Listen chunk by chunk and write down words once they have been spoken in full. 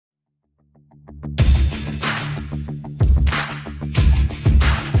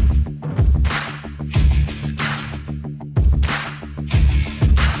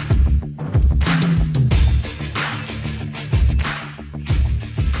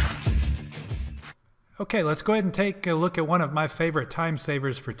Okay, let's go ahead and take a look at one of my favorite time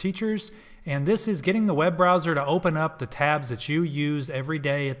savers for teachers, and this is getting the web browser to open up the tabs that you use every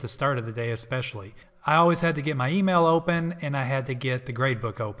day at the start of the day especially. I always had to get my email open and I had to get the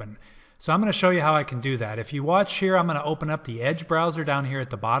gradebook open. So I'm going to show you how I can do that. If you watch here, I'm going to open up the Edge browser down here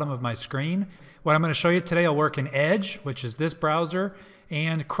at the bottom of my screen. What I'm going to show you today will work in Edge, which is this browser,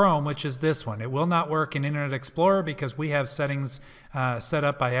 and Chrome, which is this one. It will not work in Internet Explorer because we have settings set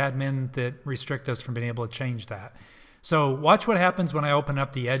up by admin that restrict us from being able to change that. So watch what happens when I open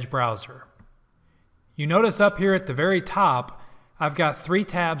up the Edge browser. You notice up here at the very top, I've got 3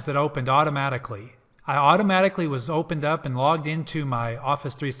 tabs that opened automatically. I automatically was opened up and logged into my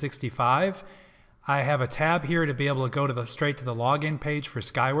Office 365. I have a tab here to be able to go to straight to the login page for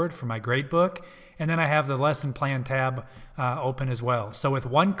Skyward for my gradebook, and then I have the lesson plan tab open as well. So with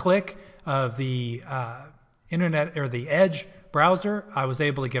one click of the Internet or the Edge browser, I was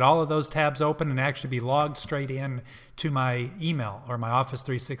able to get all of those tabs open and actually be logged straight in to my email or my Office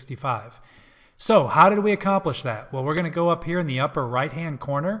 365. So how did we accomplish that? Well, we're going to go up here in the upper right hand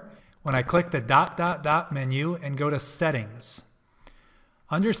corner when I click the ... menu and go to Settings.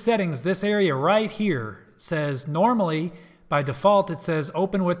 Under Settings, this area right here says, normally by default it says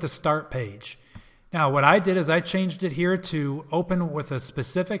open with the start page. Now what I did is I changed it here to open with a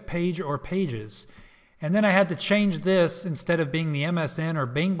specific page or pages, and then I had to change this instead of being the MSN or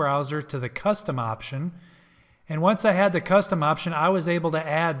Bing browser to the custom option. And once I had the custom option, I was able to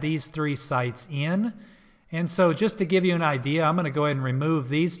add these 3 sites in. And so just to give you an idea, I'm going to go ahead and remove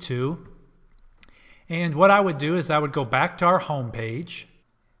these 2. And what I would do is I would go back to our home page.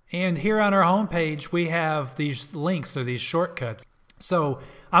 And here on our home page, we have these links or these shortcuts. So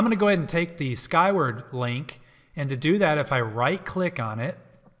I'm going to go ahead and take the Skyward link. And to do that, if I right click on it,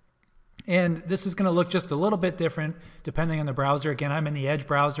 and this is going to look just a little bit different depending on the browser. Again, I'm in the Edge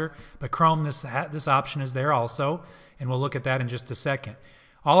browser, but Chrome, this option is there also. And we'll look at that in just a second.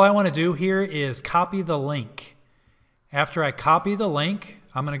 All I want to do here is copy the link. After I copy the link,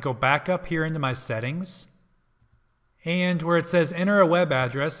 I'm going to go back up here into my settings. And where it says enter a web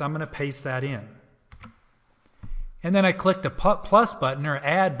address, I'm going to paste that in. And then I click the plus button or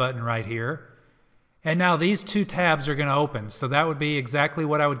add button right here. And now these 2 tabs are going to open. So that would be exactly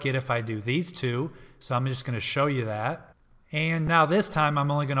what I would get if I do these 2. So I'm just going to show you that. And now this time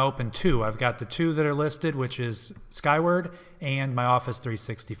I'm only going to open 2. I've got the 2 that are listed, which is Skyward and my Office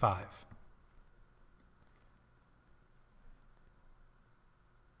 365.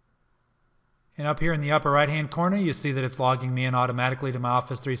 And up here in the upper right hand corner, you see that it's logging me in automatically to my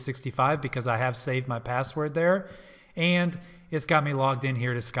Office 365 because I have saved my password there. And it's got me logged in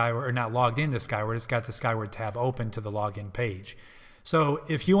here to Skyward, or not logged into Skyward, it's got the Skyward tab open to the login page. So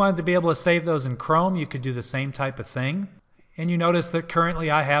if you wanted to be able to save those in Chrome, you could do the same type of thing. And you notice that currently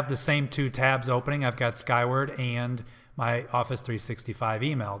I have the same 2 tabs opening. I've got Skyward and my Office 365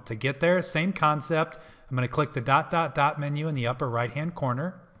 email. To get there, same concept. I'm going to click the ... menu in the upper right hand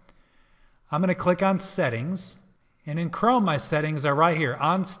corner. I'm going to click on Settings. And in Chrome, my settings are right here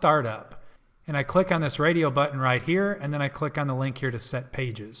on Startup. And I click on this radio button right here, and then I click on the link here to set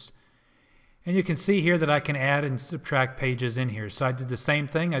pages. And you can see here that I can add and subtract pages in here. So I did the same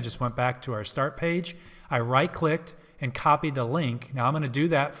thing. I just went back to our start page. I right clicked and copied the link. Now I'm going to do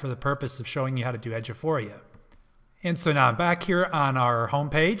that for the purpose of showing you how to do Eduphoria. And so now I'm back here on our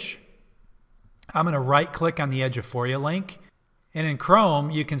home page. I'm going to right click on the Eduphoria link. And in Chrome,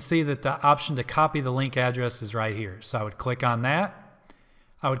 you can see that the option to copy the link address is right here. So I would click on that.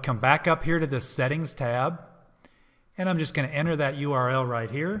 I would come back up here to the Settings tab. And I'm just going to enter that URL right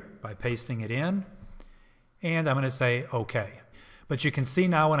here by pasting it in. And I'm going to say OK. But you can see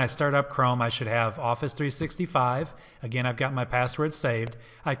now when I start up Chrome, I should have Office 365. Again, I've got my password saved.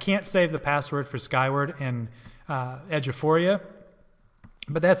 I can't save the password for Skyward and Eduphoria,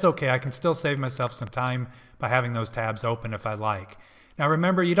 but that's okay. I can still save myself some time by having those tabs open if I like. Now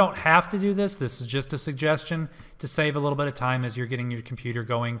remember, you don't have to do this. This is just a suggestion to save a little bit of time as you're getting your computer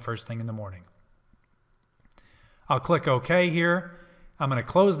going first thing in the morning. I'll click OK here. I'm going to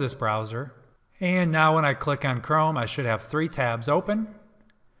close this browser. And now when I click on Chrome, I should have 3 tabs open.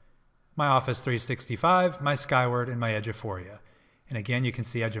 My Office 365, my Skyward, and my Eduphoria. And again, you can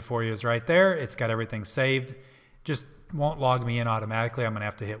see Eduphoria is right there. It's got everything saved. Just won't log me in automatically. I'm going to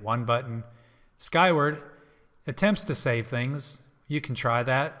have to hit one button. Skyward attempts to save things. You can try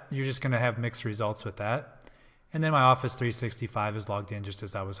that. You're just going to have mixed results with that. And then my Office 365 is logged in just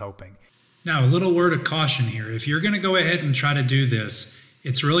as I was hoping. Now, a little word of caution here. If you're going to go ahead and try to do this,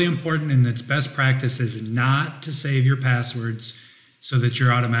 it's really important and its best practice is not to save your passwords so that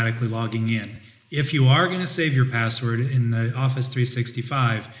you're automatically logging in. If you are going to save your password in the Office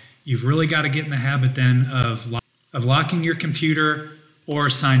 365, you've really got to get in the habit then of locking your computer or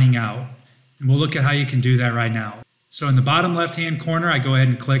signing out. And we'll look at how you can do that right now. So in the bottom left-hand corner, I go ahead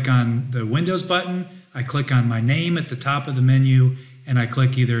and click on the Windows button. I click on my name at the top of the menu, and I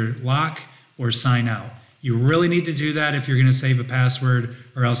click either lock or sign out. You really need to do that if you're going to save a password,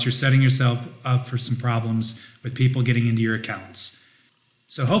 or else you're setting yourself up for some problems with people getting into your accounts.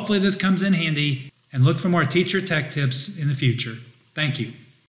 So hopefully this comes in handy, and look for more teacher tech tips in the future. Thank you.